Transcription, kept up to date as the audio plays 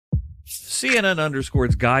CNN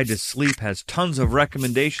Underscored's Guide to Sleep has tons of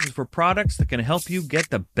recommendations for products that can help you get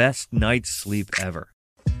the best night's sleep ever.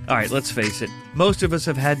 All right, let's face it, most of us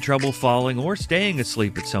have had trouble falling or staying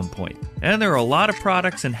asleep at some point, and there are a lot of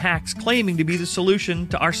products and hacks claiming to be the solution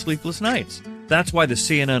to our sleepless nights. That's why the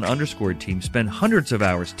CNN Underscored team spend hundreds of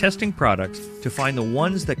hours testing products to find the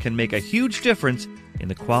ones that can make a huge difference in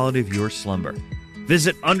the quality of your slumber.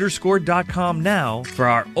 Visit underscored.com now for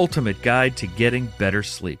our ultimate guide to getting better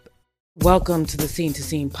sleep. Welcome to the Scene to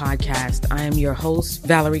Scene podcast. I am your host,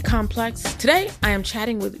 Valerie Complex. Today, I am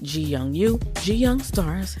chatting with Ji Young Yu. Ji Young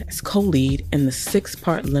stars as co-lead in the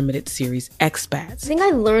 6-part limited series Expats. I think I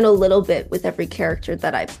learn a little bit with every character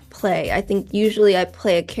that I play. I think usually I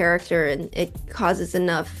play a character and it causes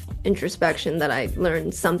enough introspection that I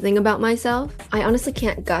learn something about myself. I honestly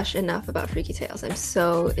can't gush enough about Freaky Tales. I'm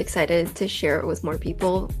so excited to share it with more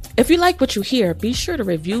people. If you like what you hear, be sure to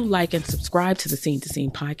review, like, and subscribe to the Scene to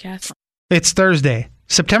Scene podcast. It's Thursday,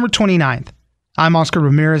 September 29th. I'm Oscar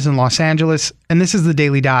Ramirez in Los Angeles, and this is the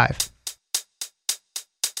Daily Dive.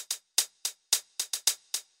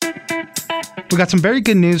 We got some very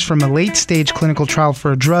good news from a late-stage clinical trial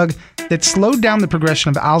for a drug that slowed down the progression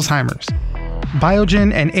of Alzheimer's.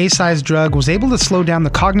 Biogen and Eisai's drug was able to slow down the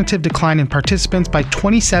cognitive decline in participants by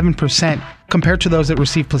 27% compared to those that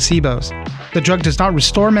received placebos. The drug does not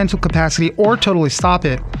restore mental capacity or totally stop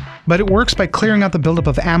it, but it works by clearing out the buildup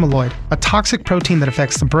of amyloid, a toxic protein that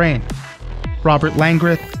affects the brain. Robert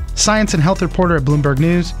Langreth, science and health reporter at Bloomberg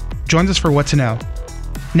News, joins us for What to Know.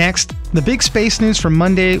 Next, the big space news from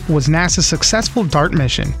Monday was NASA's successful DART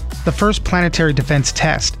mission, the first planetary defense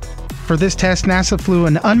test. For this test, NASA flew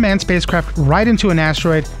an unmanned spacecraft right into an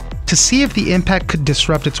asteroid to see if the impact could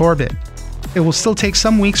disrupt its orbit. It will still take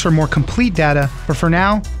some weeks for more complete data, but for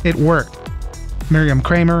now, it worked. Miriam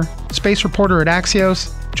Kramer, space reporter at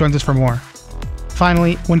Axios, joins us for more.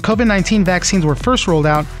 Finally, when COVID-19 vaccines were first rolled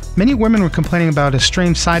out, many women were complaining about a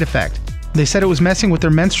strange side effect. They said it was messing with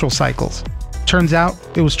their menstrual cycles. Turns out,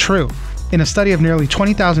 it was true. In a study of nearly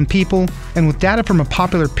 20,000 people, and with data from a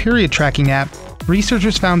popular period tracking app,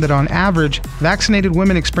 researchers found that on average, vaccinated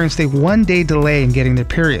women experienced a 1-day delay in getting their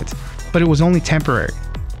periods, but it was only temporary.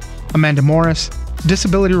 Amanda Morris,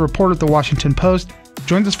 disability reporter at The Washington Post,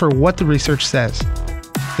 joins us for what the research says.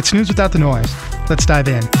 It's news without the noise. Let's dive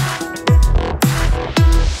in.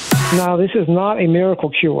 Now, this is not a miracle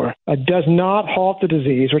cure. It does not halt the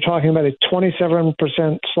disease. We're talking about a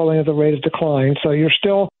 27% slowing of the rate of decline. So you're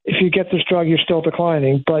still, if you get this drug, you're still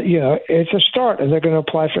declining. But, it's a start, and they're going to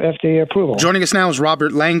apply for FDA approval. Joining us now is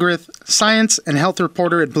Robert Langreth, science and health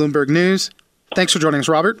reporter at Bloomberg News. Thanks for joining us,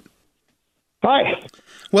 Robert. Hi.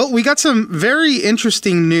 Well, we got some very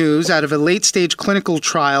interesting news out of a late-stage clinical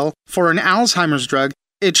trial for an Alzheimer's drug.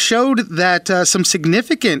 It showed that some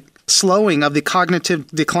significant slowing of the cognitive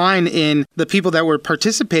decline in the people that were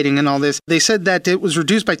participating in all this. They said that it was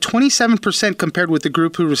reduced by 27% compared with the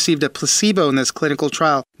group who received a placebo in this clinical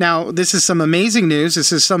trial. Now, this is some amazing news.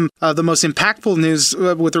 This is some of the most impactful news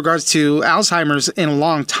with regards to Alzheimer's in a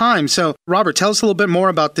long time. So, Robert, tell us a little bit more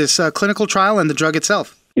about this clinical trial and the drug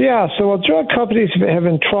itself. Yeah, so drug companies have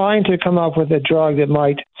been trying to come up with a drug that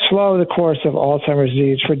might slow the course of Alzheimer's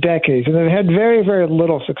disease for decades, and they've had very, very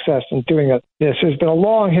little success in doing this. There's been a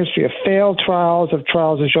long history of failed trials that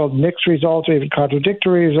showed mixed results or even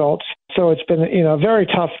contradictory results. So it's been, a very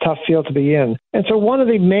tough field to be in. And so one of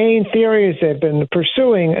the main theories they've been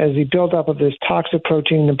pursuing is the buildup of this toxic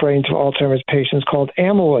protein in the brains of Alzheimer's patients called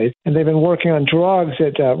amyloid. And they've been working on drugs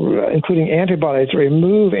that, including antibodies, to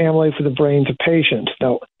remove amyloid from the brains of patients.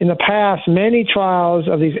 Now, in the past, many trials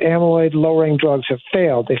of these amyloid-lowering drugs have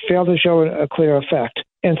failed. They failed to show a clear effect.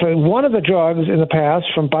 And so one of the drugs in the past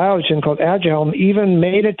from Biogen called Aduhelm even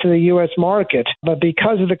made it to the U.S. market. But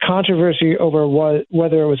because of the controversy over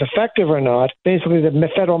whether it was effective or not, basically the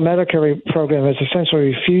federal Medicare program has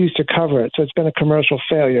essentially refused to cover it. So it's been a commercial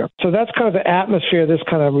failure. So that's kind of the atmosphere this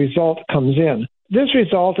kind of result comes in. This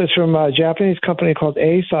result is from a Japanese company called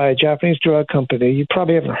Eisai, a Japanese drug company. You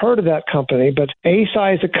probably haven't heard of that company, but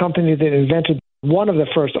Eisai is a company that invented one of the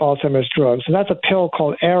first Alzheimer's drugs, and that's a pill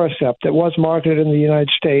called Aricept that was marketed in the United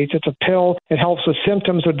States. It's a pill that helps with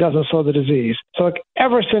symptoms but doesn't slow the disease. So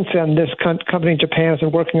ever since then, this company in Japan has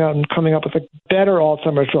been working out and coming up with a better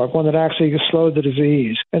Alzheimer's drug, one that actually slowed the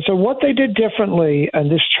disease. And so what they did differently in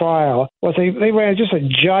this trial was they ran just a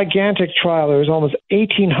gigantic trial. There was almost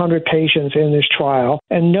 1,800 patients in this trial,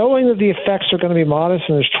 and knowing that the effects are going to be modest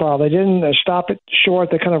in this trial, they didn't stop it short.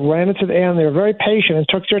 They kind of ran it to the end. They were very patient and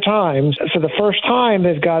took their time. For the first first time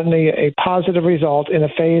they've gotten a positive result in a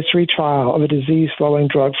phase 3 trial of a disease-slowing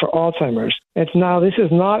drug for Alzheimer's. This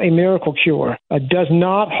is not a miracle cure. It does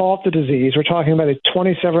not halt the disease. We're talking about a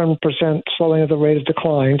 27% slowing of the rate of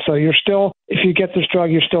decline. So you're still, if you get this drug,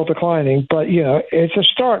 you're still declining. But, it's a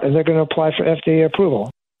start, and they're going to apply for FDA approval.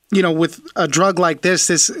 With a drug like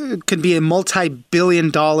this could be a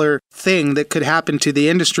multi-billion-dollar thing that could happen to the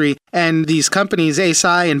industry. And these companies,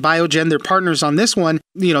 Eisai and Biogen, they're partners on this one.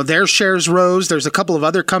 Their shares rose. There's a couple of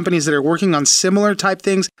other companies that are working on similar type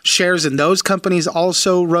things. Shares in those companies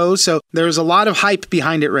also rose. So there's a lot of hype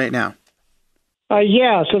behind it right now.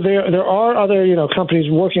 So there are other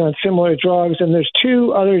companies working on similar drugs, and there's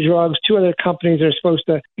two other companies that are supposed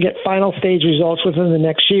to get final stage results within the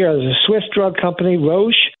next year. There's a Swiss drug company,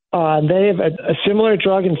 Roche. They have a similar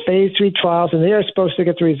drug in phase 3 trials, and they are supposed to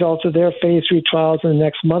get the results of their phase 3 trials in the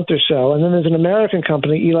next month or so. And then there's an American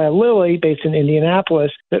company, Eli Lilly, based in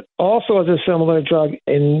Indianapolis, that also has a similar drug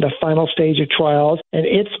in the final stage of trials, and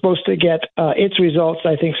it's supposed to get its results,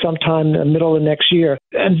 I think, sometime in the middle of next year.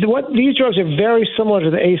 And these drugs are very similar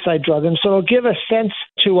to the Eisai drug, and so it'll give a sense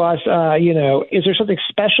to us, is there something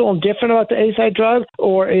special and different about the Eisai drug,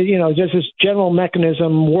 or does this general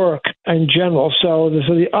mechanism work in general? So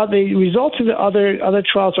the results of the other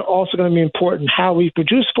trials are also going to be important. How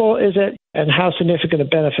reproducible is it, and how significant a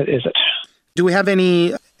benefit is it? Do we have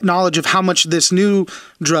any knowledge of how much this new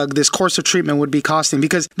drug, this course of treatment, would be costing?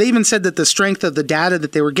 Because they even said that the strength of the data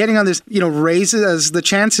that they were getting on this, raises the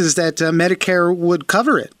chances that Medicare would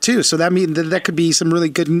cover it too. So that means that could be some really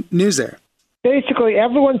good news there. Basically,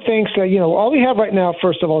 everyone thinks that, all we have right now,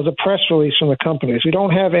 first of all, is a press release from the companies. We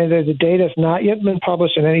don't have any, the data has not yet been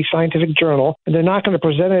published in any scientific journal, and they're not going to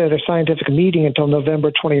present it at a scientific meeting until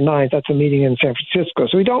November 29th. That's a meeting in San Francisco.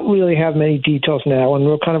 So we don't really have many details now, and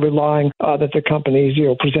we're kind of relying that the companies,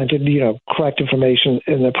 presented, correct information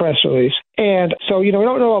in the press release. And so, we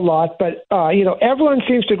don't know a lot, but, everyone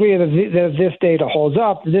seems to agree that if this data holds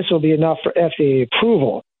up, this will be enough for FDA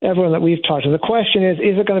approval. Everyone that we've talked to. The question is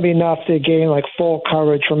it going to be enough to gain full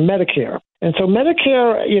coverage from Medicare? And so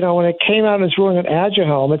Medicare, when it came out in its ruling on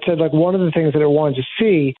Aduhelm, it said one of the things that it wanted to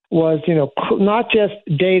see was, not just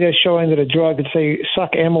data showing that a drug could say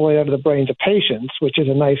suck amyloid out of the brains of patients, which is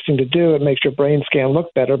a nice thing to do. It makes your brain scan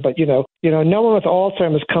look better. But, no one with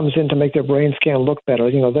Alzheimer's comes in to make their brain scan look better.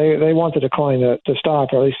 They want the decline to stop,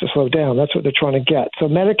 or at least to slow down. That's what they're trying to get. So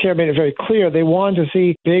Medicare made it very clear they wanted to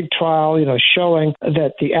see big trial, showing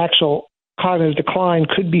that the actual cognitive decline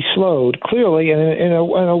could be slowed clearly in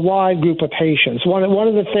a wide group of patients. One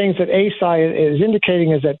of the things that Eisai is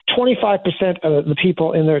indicating is that 25% of the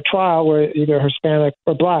people in their trial were either Hispanic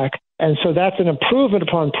or Black. And so that's an improvement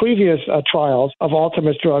upon previous trials of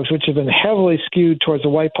Alzheimer's drugs, which have been heavily skewed towards the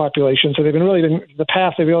white population. So they've in the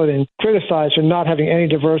past, they've really been criticized for not having any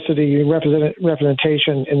diversity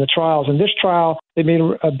representation in the trials. In this trial, they made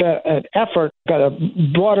an effort, got a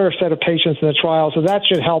broader set of patients in the trial. So that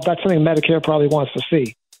should help. That's something Medicare probably wants to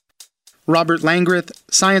see. Robert Langreth,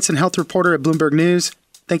 science and health reporter at Bloomberg News.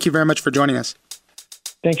 Thank you very much for joining us.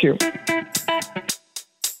 Thank you.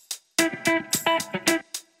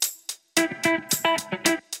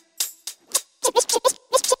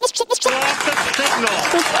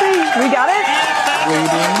 We got it?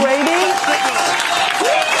 Waiting.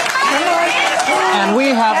 And we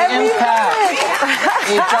have impact.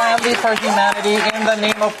 A giant leap for humanity in the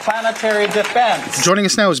name of planetary defense. Joining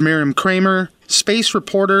us now is Miriam Kramer, space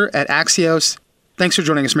reporter at Axios. Thanks for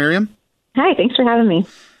joining us, Miriam. Hi, thanks for having me.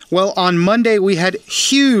 Well, on Monday, we had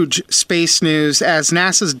huge space news as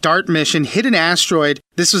NASA's DART mission hit an asteroid.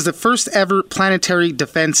 This was the first ever planetary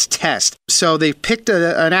defense test. So they picked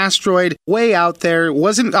an asteroid way out there. It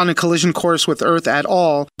wasn't on a collision course with Earth at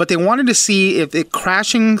all, but they wanted to see if it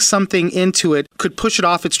crashing something into it could push it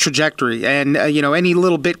off its trajectory. And, any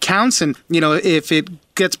little bit counts. And, if it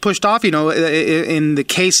gets pushed off, in the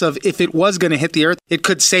case of if it was going to hit the Earth, it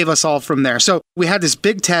could save us all from there. So we had this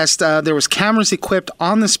big test. There was cameras equipped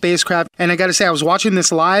on the spacecraft. And I got to say, I was watching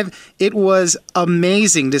this live. It was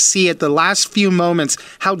amazing to see at the last few moments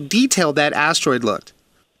how detailed that asteroid looked.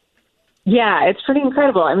 Yeah, it's pretty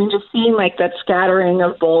incredible. I mean, just seeing that scattering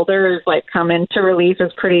of boulders come into relief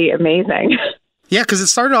is pretty amazing. Yeah, because it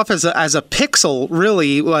started off as a pixel,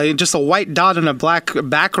 really, just a white dot on a black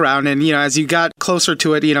background. And, as you got closer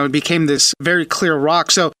to it, it became this very clear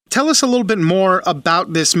rock. So tell us a little bit more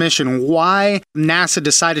about this mission, why NASA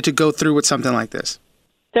decided to go through with something like this.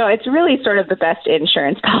 So it's really sort of the best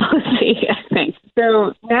insurance policy, I think.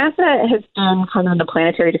 So NASA has been kind of in the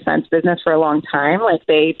planetary defense business for a long time. Like,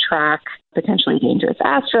 they track potentially dangerous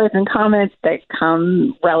asteroids and comets that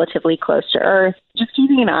come relatively close to Earth, just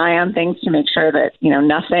keeping an eye on things to make sure that,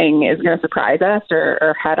 nothing is going to surprise us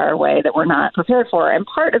or head our way that we're not prepared for. And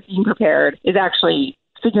part of being prepared is actually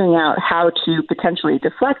figuring out how to potentially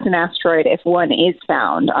deflect an asteroid if one is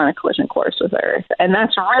found on a collision course with Earth. And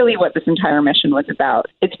that's really what this entire mission was about.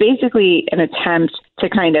 It's basically an attempt to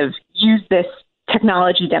kind of use this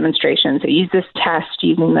technology demonstration, so use this test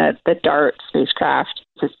using the DART spacecraft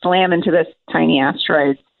to slam into this tiny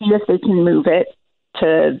asteroid, see if they can move it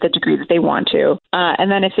to the degree that they want to.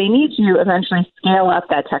 And then if they need to, eventually scale up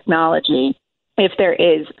that technology if there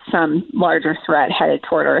is some larger threat headed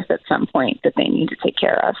toward Earth at some point that they need to take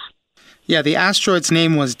care of. Yeah, the asteroid's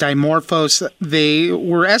name was Dimorphos. They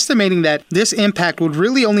were estimating that this impact would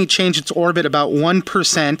really only change its orbit about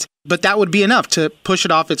 1%, but that would be enough to push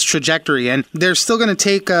it off its trajectory. And they're still going to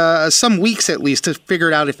take some weeks at least to figure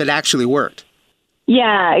it out if it actually worked.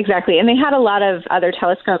 Yeah, exactly. And they had a lot of other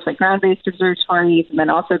telescopes, like ground-based observatories, and then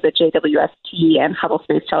also the JWST and Hubble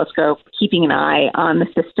Space Telescope, keeping an eye on the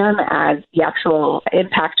system as the actual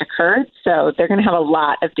impact occurred. So they're going to have a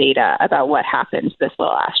lot of data about what happened to this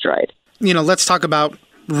little asteroid. Let's talk about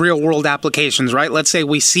real-world applications, right? Let's say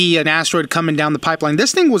we see an asteroid coming down the pipeline.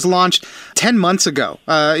 This thing was launched 10 months ago,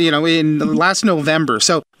 in last November.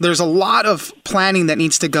 So there's a lot of planning that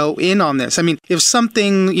needs to go in on this. I mean, if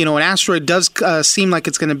something, an asteroid does seem like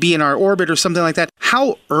it's going to be in our orbit or something like that,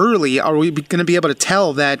 how early are we going to be able to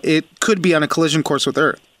tell that it could be on a collision course with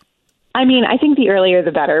Earth? I mean, I think the earlier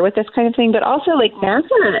the better with this kind of thing, but also like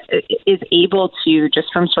NASA is able to,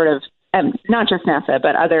 just from sort of not just NASA,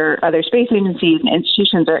 but other space agencies and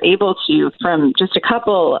institutions are able to, from just a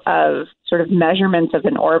couple of sort of measurements of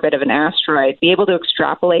an orbit of an asteroid, be able to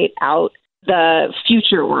extrapolate out the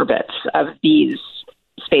future orbits of these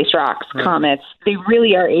space rocks, comets. They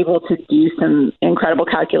really are able to do some incredible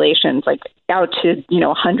calculations, like out to,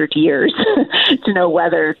 100 years to know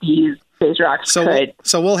whether these space rocks could.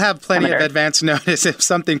 So we'll have plenty of advance notice if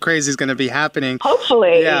something crazy is going to be happening.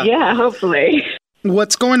 Hopefully. Yeah, hopefully.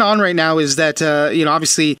 What's going on right now is that,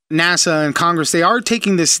 obviously NASA and Congress, they are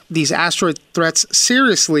taking these asteroid threats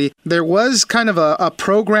seriously. There was kind of a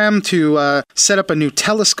program to set up a new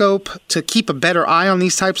telescope to keep a better eye on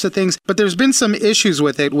these types of things. But there's been some issues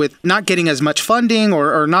with it, with not getting as much funding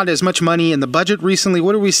or not as much money in the budget recently.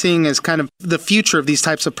 What are we seeing as kind of the future of these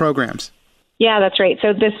types of programs? Yeah, that's right.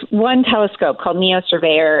 So this one telescope called NEO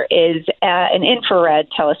Surveyor is an infrared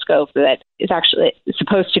telescope that is actually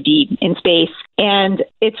supposed to be in space. And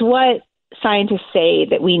it's what scientists say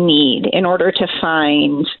that we need in order to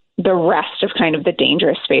find the rest of kind of the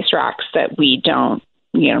dangerous space rocks that we don't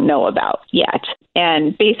know about yet.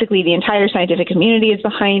 And basically the entire scientific community is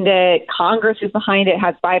behind it. Congress is behind it,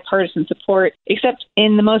 has bipartisan support, except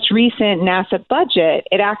in the most recent NASA budget,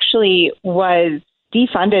 it actually was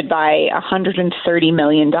defunded by $130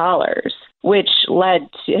 million, which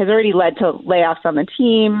has already led to layoffs on the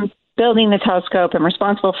team building the telescope and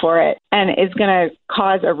responsible for it, and is going to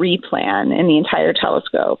cause a replan in the entire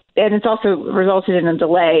telescope. And it's also resulted in a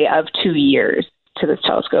delay of 2 years to this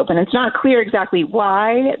telescope. And it's not clear exactly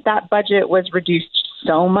why that budget was reduced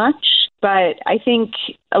so much, but I think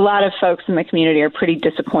a lot of folks in the community are pretty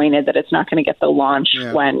disappointed that it's not going to get the launch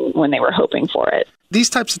when they were hoping for it. These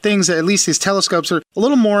types of things, at least these telescopes, are a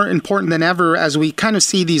little more important than ever as we kind of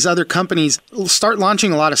see these other companies start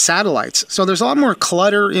launching a lot of satellites. So there's a lot more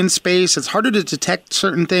clutter in space. It's harder to detect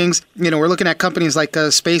certain things. We're looking at companies like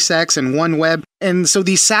SpaceX and OneWeb. And so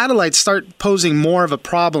these satellites start posing more of a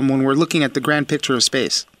problem when we're looking at the grand picture of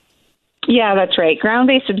space. Yeah, that's right.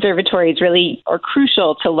 Ground-based observatories really are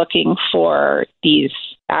crucial to looking for these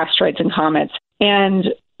asteroids and comets.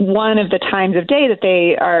 And one of the times of day that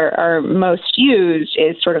they are most used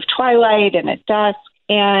is sort of twilight and at dusk.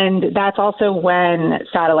 And that's also when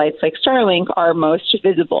satellites like Starlink are most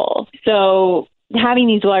visible. So having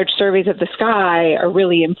these large surveys of the sky are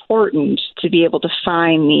really important to be able to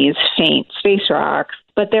find these faint space rocks.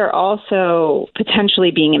 But they're also potentially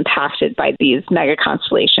being impacted by these mega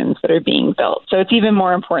constellations that are being built. So it's even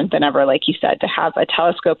more important than ever, like you said, to have a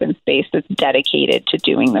telescope in space that's dedicated to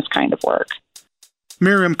doing this kind of work.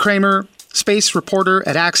 Miriam Kramer, space reporter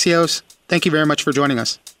at Axios, thank you very much for joining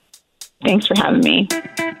us. Thanks for having me.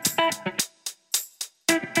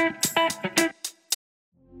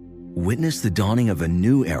 Witness the dawning of a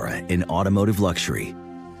new era in automotive luxury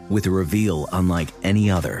with a reveal unlike any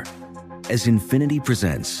other as Infiniti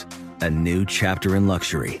presents a new chapter in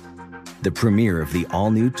luxury, the premiere of the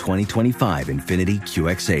all-new 2025 Infiniti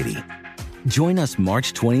QX80. Join us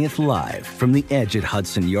March 20th live from the Edge at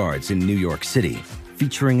Hudson Yards in New York City,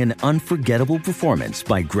 featuring an unforgettable performance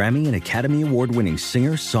by Grammy and Academy Award-winning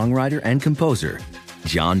singer, songwriter, and composer,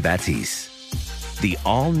 John Batiste. The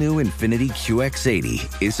all-new Infiniti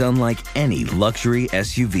QX80 is unlike any luxury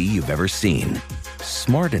SUV you've ever seen.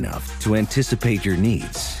 Smart enough to anticipate your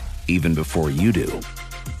needs, even before you do.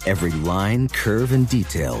 Every line, curve, and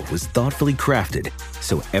detail was thoughtfully crafted,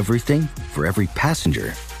 so everything for every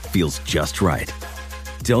passenger feels just right.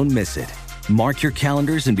 Don't miss it. Mark your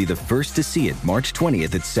calendars and be the first to see it March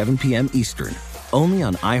 20th at 7 p.m. Eastern, only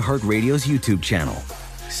on iHeartRadio's YouTube channel.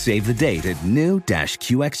 Save the date at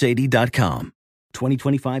new-QX80.com.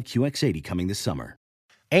 2025 QX80 coming this summer.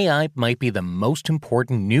 AI might be the most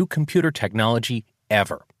important new computer technology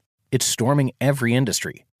ever. It's storming every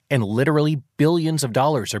industry, and literally billions of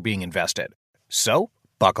dollars are being invested. So,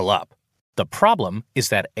 buckle up. The problem is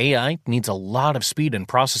that AI needs a lot of speed and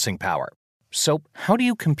processing power. So, how do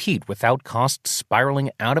you compete without costs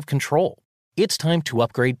spiraling out of control? It's time to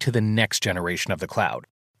upgrade to the next generation of the cloud,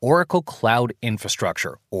 Oracle Cloud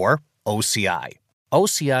Infrastructure, or OCI.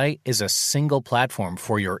 OCI is a single platform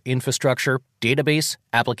for your infrastructure, database,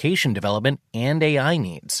 application development, and AI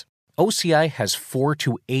needs. OCI has 4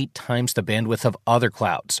 to 8 times the bandwidth of other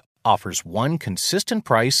clouds, offers one consistent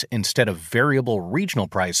price instead of variable regional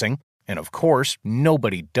pricing, and of course,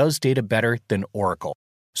 nobody does data better than Oracle.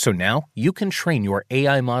 So now you can train your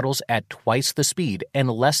AI models at twice the speed and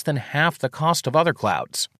less than half the cost of other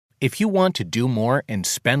clouds. If you want to do more and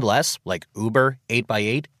spend less, like Uber,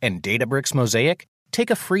 8x8, and Databricks Mosaic, take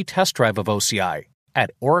a free test drive of OCI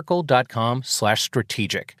at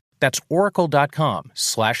oracle.com/strategic. That's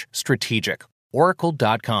oracle.com/strategic.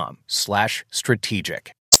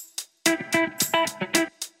 oracle.com/strategic.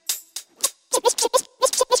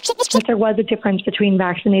 That there was a difference between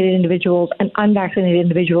vaccinated individuals and unvaccinated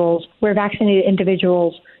individuals, where vaccinated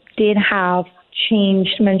individuals did have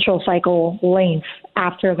changed menstrual cycle length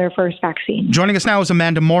after their first vaccine. Joining us now is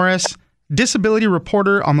Amanda Morris, disability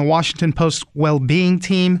reporter on the Washington Post well-being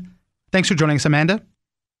team. Thanks for joining us, Amanda.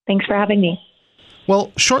 Thanks for having me.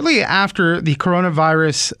 Well, shortly after the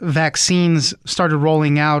coronavirus vaccines started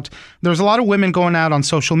rolling out, there was a lot of women going out on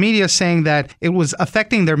social media saying that it was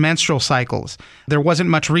affecting their menstrual cycles. There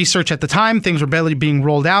wasn't much research at the time. Things were barely being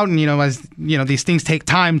rolled out. And, as these things take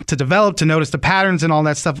time to develop, to notice the patterns and all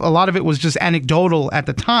that stuff. A lot of it was just anecdotal at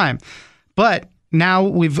the time. But now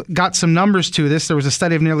we've got some numbers to this. There was a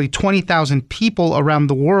study of nearly 20,000 people around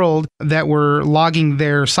the world that were logging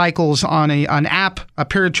their cycles on an app, a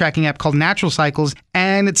period tracking app called Natural Cycles.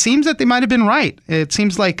 And it seems that they might have been right. It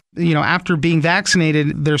seems like, after being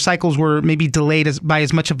vaccinated, their cycles were maybe delayed by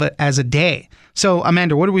as much as a day. So,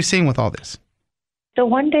 Amanda, what are we seeing with all this? The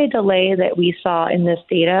 1-day delay that we saw in this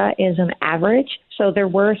data is an average. So there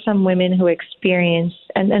were some women who experienced,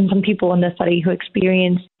 and some people in the study who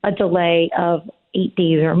experienced a delay of 8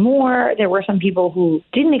 days or more. There were some people who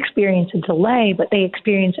didn't experience a delay, but they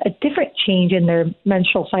experienced a different change in their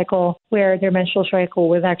menstrual cycle, where their menstrual cycle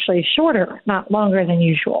was actually shorter, not longer than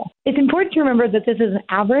usual. It's important to remember that this is an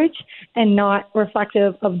average and not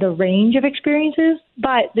reflective of the range of experiences,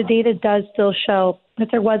 but the data does still show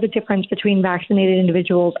that there was a difference between vaccinated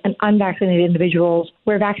individuals and unvaccinated individuals,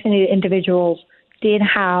 where vaccinated individuals did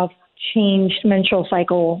have changed menstrual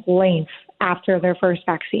cycle length after their first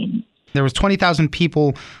vaccine. There was 20,000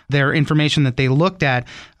 people, their information that they looked at,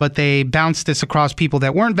 but they bounced this across people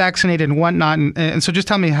that weren't vaccinated and whatnot. And so just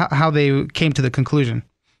tell me how they came to the conclusion.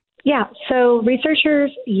 Yeah, so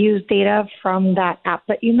researchers used data from that app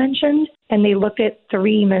that you mentioned, and they looked at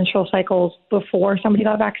 3 menstrual cycles before somebody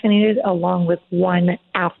got vaccinated, along with 1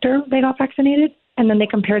 after they got vaccinated. And then they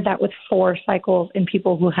compared that with 4 cycles in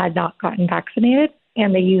people who had not gotten vaccinated,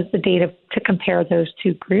 and they used the data to compare those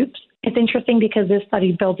 2 groups. It's interesting because this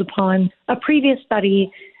study builds upon a previous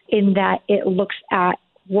study in that it looks at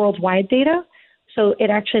worldwide data. So it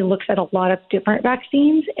actually looks at a lot of different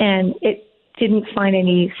vaccines, and it didn't find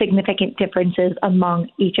any significant differences among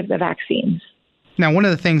each of the vaccines. Now, one of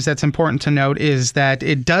the things that's important to note is that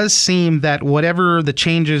it does seem that whatever the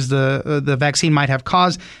changes the vaccine might have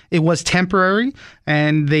caused, it was temporary,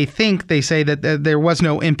 and they say that there was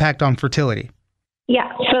no impact on fertility.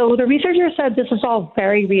 Yeah, so the researcher said this is all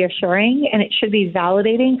very reassuring, and it should be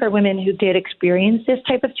validating for women who did experience this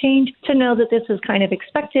type of change to know that this is kind of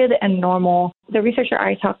expected and normal. The researcher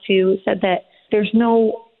I talked to said that there's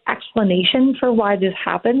no explanation for why this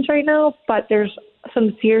happens right now, but there's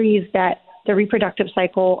some theories that the reproductive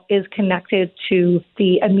cycle is connected to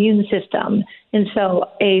the immune system. And so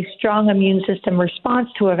a strong immune system response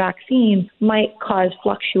to a vaccine might cause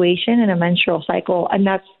fluctuation in a menstrual cycle, and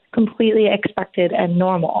that's completely expected and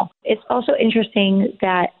normal. it's also interesting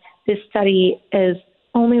that this study is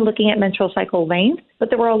only looking at menstrual cycle length, but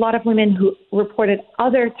there were a lot of women who reported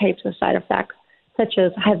other types of side effects, such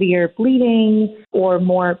as heavier bleeding or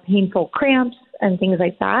more painful cramps and things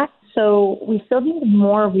like that. So we still need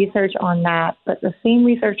more research on that, but the same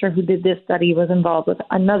researcher who did this study was involved with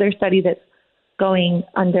another study that's going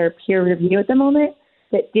under peer review at the moment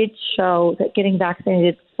that did show that getting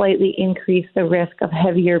vaccinated slightly increased the risk of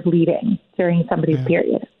heavier bleeding during somebody's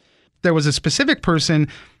period. There was a specific person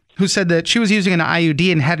who said that she was using an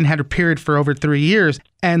IUD and hadn't had her period for over 3 years,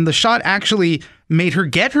 and the shot actually made her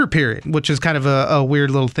get her period, which is kind of a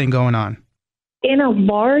weird little thing going on. In a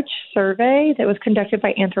large survey that was conducted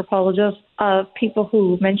by anthropologists of people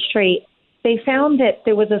who menstruate, they found that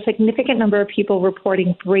there was a significant number of people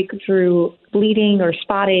reporting breakthrough bleeding or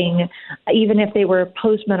spotting, even if they were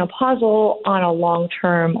postmenopausal on a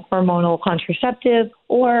long-term hormonal contraceptive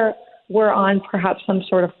or were on perhaps some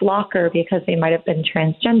sort of blocker because they might have been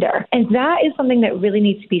transgender. And that is something that really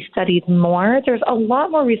needs to be studied more. There's a lot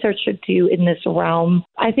more research to do in this realm.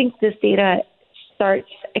 I think this data starts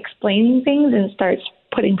explaining things and starts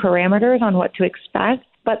putting parameters on what to expect.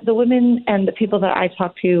 But the women and the people that I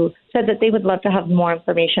talked to said that they would love to have more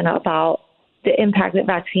information about the impact that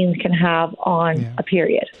vaccines can have on a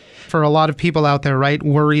period. For a lot of people out there, right,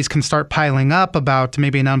 worries can start piling up about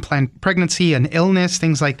maybe an unplanned pregnancy, an illness,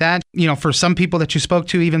 things like that. You know, for some people that you spoke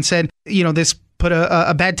to even said, you know, this put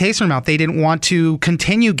a bad taste in their mouth. They didn't want to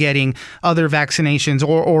continue getting other vaccinations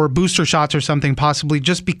or booster shots or something possibly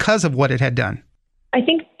just because of what it had done. I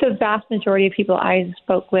think the vast majority of people I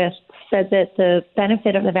spoke with said that the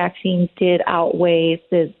benefit of the vaccine did outweigh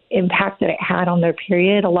the impact that it had on their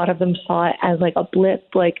period. A lot of them saw it as like a blip,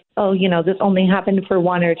 like, oh, you know, this only happened for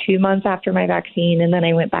 1 or 2 months after my vaccine, and then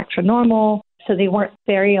I went back to normal. So they weren't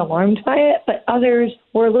very alarmed by it. But others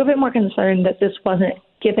were a little bit more concerned that this wasn't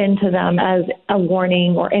given to them as a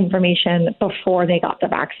warning or information before they got the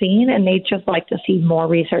vaccine, and they'd just like to see more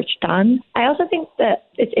research done. I also think that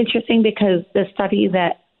it's interesting because the study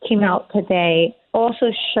that came out today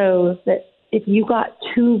also shows that if you got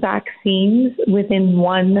 2 vaccines within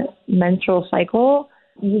one menstrual cycle,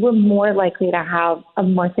 you were more likely to have a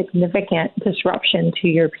more significant disruption to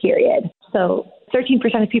your period. So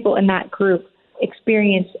 13% of people in that group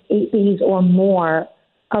experienced 8 days or more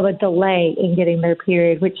of a delay in getting their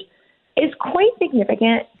period, which is quite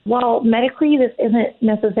significant. While medically this isn't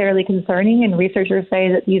necessarily concerning, and researchers say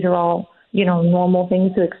that these are all, you know, normal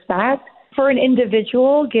things to expect, for an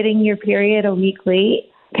individual, getting your period a week late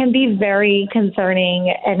can be very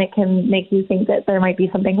concerning, and it can make you think that there might be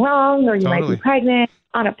something wrong or you might be pregnant.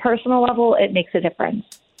 On a personal level, it makes a difference.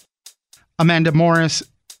 Amanda Morris,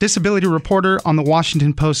 disability reporter on the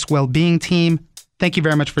Washington Post's Wellbeing team. Thank you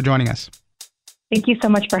very much for joining us. Thank you so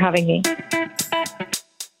much for having me.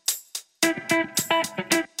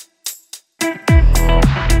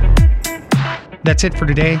 That's it for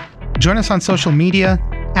today. Join us on social media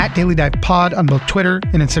at Daily Dive Pod on both Twitter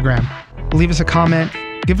and Instagram. Leave us a comment,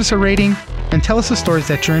 give us a rating, and tell us the stories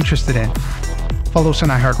that you're interested in. Follow us on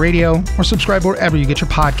iHeartRadio or subscribe wherever you get your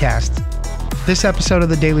podcasts. This episode of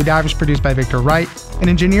The Daily Dive is produced by Victor Wright and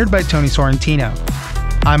engineered by Tony Sorrentino.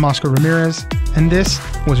 I'm Oscar Ramirez, and this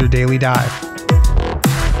was your Daily Dive.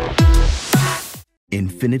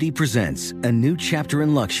 Infiniti presents a new chapter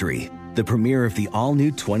in luxury, the premiere of the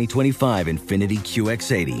all-new 2025 Infiniti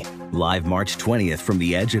QX80, live March 20th from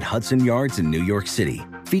the Edge at Hudson Yards in New York City,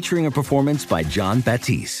 featuring a performance by John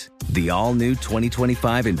Batiste. The all-new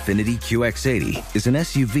 2025 Infiniti QX80 is an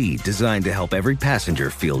SUV designed to help every passenger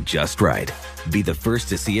feel just right. Be the first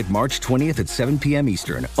to see it March 20th at 7 p.m.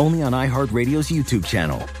 Eastern, only on iHeartRadio's YouTube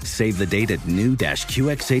channel. Save the date at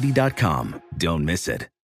new-QX80.com. Don't miss it.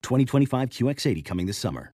 2025 QX80 coming this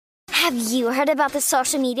summer. Have you heard about the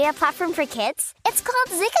social media platform for kids? It's called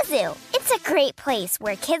Zigazoo. It's a great place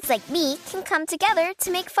where kids like me can come together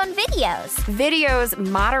to make fun videos. Videos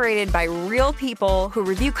moderated by real people who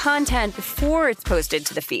review content before it's posted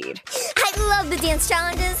to the feed. I love the dance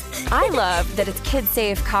challenges. I love that it's Kid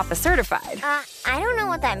Safe COPPA certified. I don't know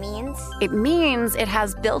what that means. It means it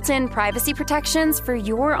has built-in privacy protections for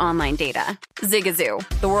your online data. Zigazoo,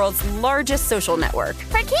 the world's largest social network.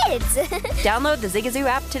 For kids. Download the Zigazoo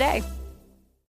app today.